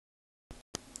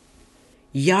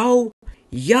Yo,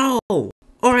 yo!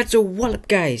 Alright, so what up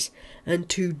guys? And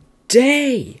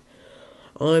today,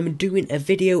 I'm doing a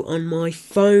video on my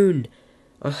phone.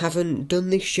 I haven't done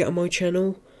this yet on my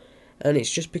channel, and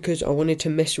it's just because I wanted to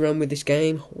mess around with this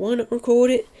game. Why not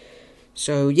record it?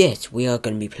 So yes, we are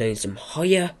going to be playing some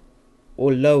higher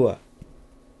or lower.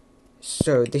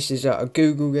 So this is a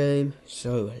Google game,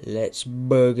 so let's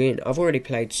begin. I've already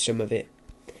played some of it.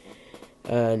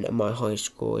 And my highest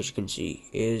score, as you can see,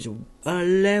 is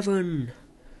 11.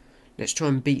 Let's try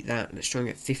and beat that. Let's try and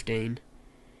get 15.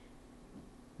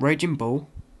 Raging Bull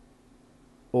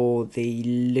or the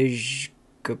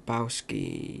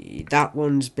Lizgabowski. That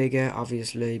one's bigger,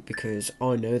 obviously, because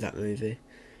I know that movie.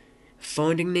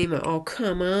 Finding Nemo. Oh,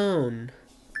 come on.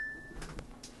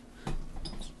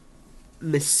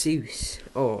 Masseuse.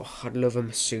 Oh, I'd love a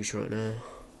masseuse right now.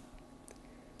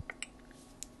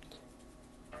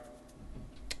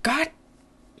 God!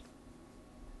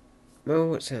 Oh,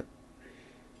 what's that?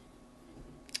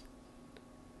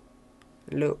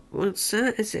 Look, what's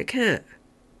that? Is it a cat?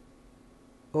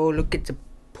 Oh, look, it's a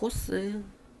pussy.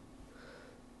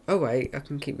 Oh, wait, I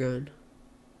can keep going.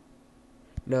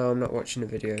 No, I'm not watching the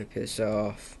video, piss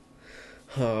off.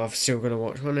 Oh, I'm still gonna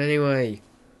watch one anyway.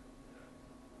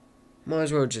 Might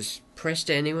as well just press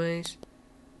it anyways.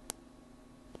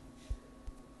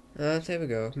 There we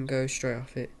go, I can go straight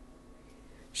off it.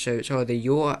 So it's either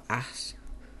your ass.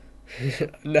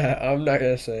 No, I'm not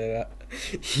gonna say that.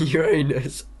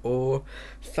 Uranus or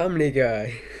Family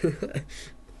Guy.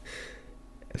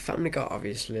 Family Guy,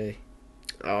 obviously.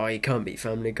 Oh, you can't beat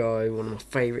Family Guy. One of my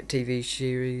favourite TV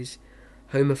series.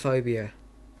 Homophobia.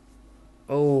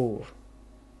 Oh.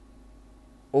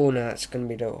 Oh no, it's gonna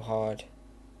be a little hard.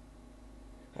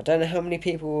 I don't know how many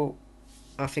people.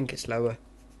 I think it's lower.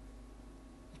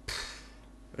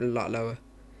 A lot lower.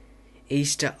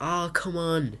 Easter. Oh, come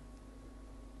on.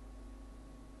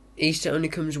 Easter only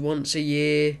comes once a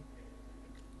year.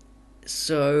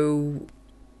 So.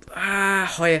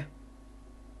 Higher.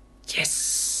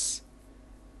 Yes.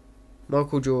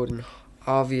 Michael Jordan.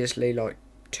 Obviously, like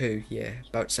 2. Yeah,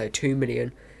 about to say 2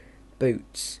 million.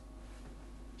 Boots.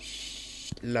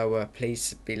 Lower.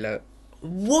 Please be low.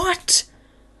 What?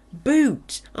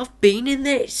 Boots? I've been in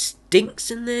there. It stinks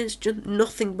in there. It's just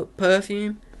nothing but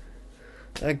perfume.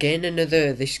 Again,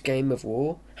 another this game of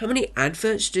war. How many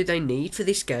adverts do they need for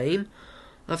this game?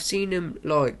 I've seen them,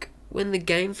 like, when the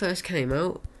game first came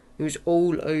out, it was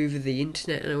all over the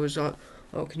internet, and I was like,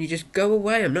 oh, can you just go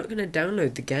away? I'm not going to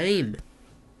download the game.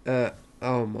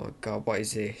 Oh my god, what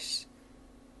is this?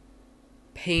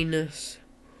 Penis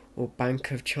or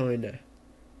Bank of China?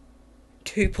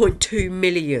 2.2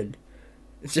 million.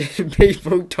 Just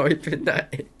people typing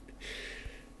that in.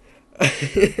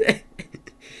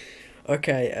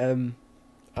 Okay, I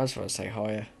was about to say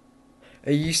higher.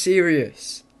 Are you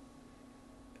serious?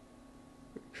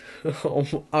 I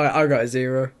got a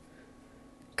 0.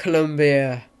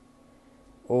 Colombia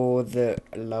or the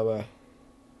lower.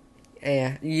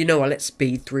 Yeah, you know what? Let's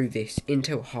speed through this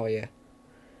into higher.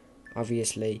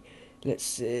 Obviously,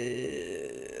 let's.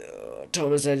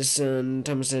 Thomas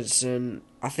Edison.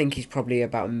 I think he's probably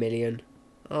about 1 million.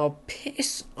 Oh,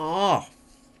 piss off.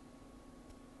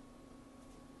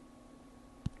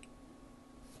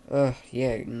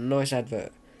 Yeah, nice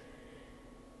advert.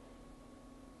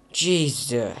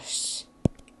 Jesus.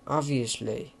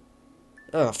 Obviously.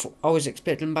 I was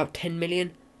expecting about 10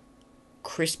 million.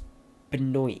 Chris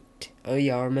Benoit. Oh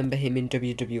yeah, I remember him in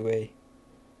WWE.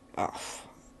 Oh,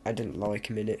 I didn't like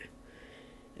him in it.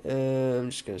 I'm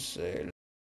just gonna say.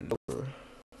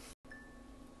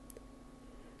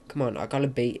 Come on, I gotta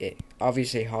beat it.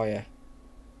 Obviously higher.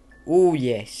 Oh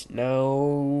yes.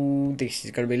 Now this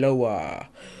is gonna be lower.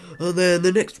 And then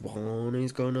the next one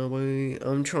is gonna be.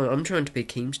 I'm trying to be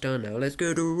Keemstar now. Let's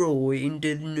go to right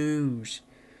into the news.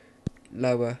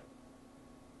 Lower.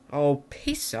 Oh,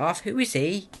 piss off. Who is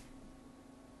he?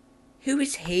 Who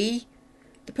is he?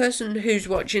 The person who's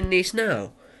watching this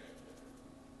now.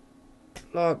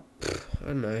 Like, I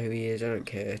don't know who he is. I don't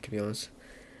care, to be honest.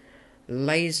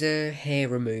 Laser hair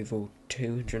removal.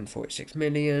 246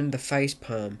 million. The face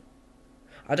palm.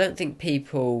 I don't think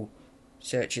people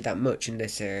search it that much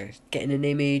unless they're getting an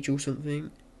image or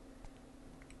something.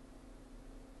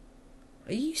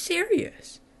 Are you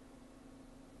serious?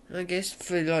 I guess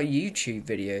for like YouTube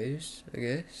videos, I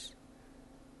guess.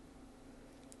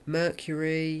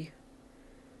 Mercury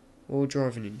or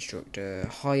driving instructor.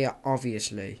 Higher,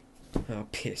 obviously. Oh,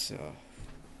 piss off.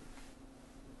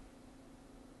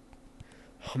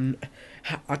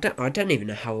 I don't even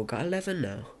know how I got 11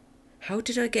 now. How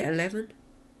did I get 11?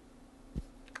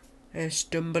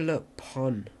 Stumble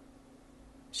upon.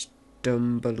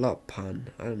 Dumblepan.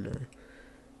 I don't know.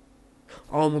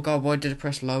 Oh my god, why did I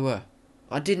press lower?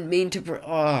 I didn't mean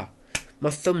to my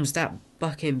thumb's that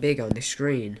fucking big on the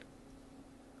screen.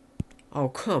 Oh,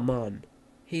 come on.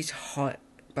 He's hot.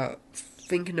 About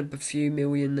thinking of a few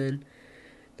million then.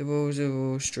 The Wolves of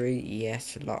Wall Street,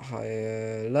 yes, a lot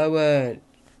higher. Lower.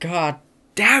 God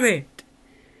damn it!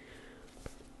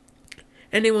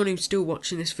 Anyone who's still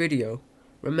watching this video,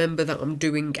 remember that I'm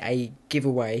doing a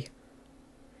giveaway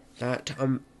that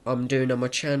I'm doing on my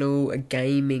channel. A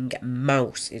gaming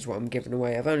mouse is what I'm giving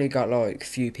away. I've only got like a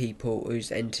few people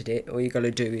who's entered it. All you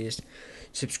gotta do is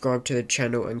subscribe to the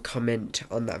channel and comment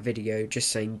on that video just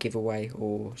saying giveaway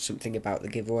or something about the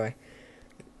giveaway.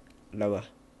 Lower.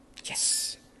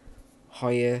 Yes.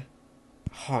 Higher.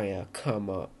 Higher. Come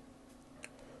on.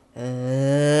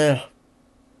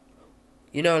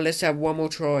 You know, let's have one more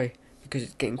try because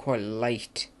it's getting quite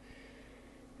late.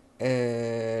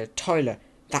 Tyler.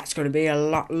 That's going to be a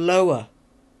lot lower.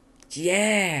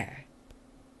 Yeah.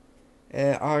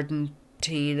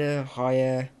 Argentina.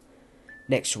 Higher.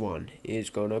 Next one is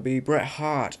going to be Bret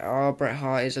Hart. Oh, Bret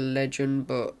Hart is a legend,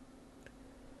 but...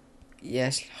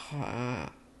 Yes.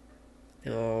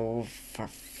 Oh, for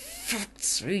fuck's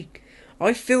sake.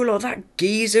 I feel like that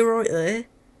geezer right there.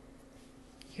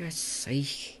 You're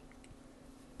sake.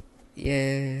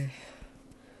 Yeah.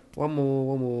 One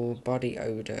more. Body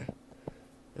odour.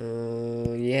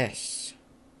 Yes.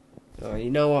 Oh, you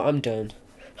know what? I'm done.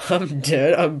 I'm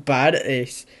done. I'm bad at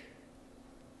this.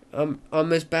 I'm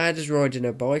as bad as riding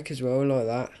a bike as well, like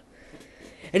that.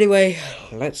 Anyway,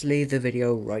 let's leave the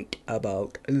video right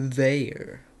about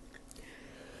there.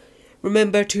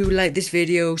 Remember to like this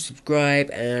video,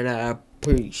 subscribe, and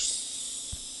peace.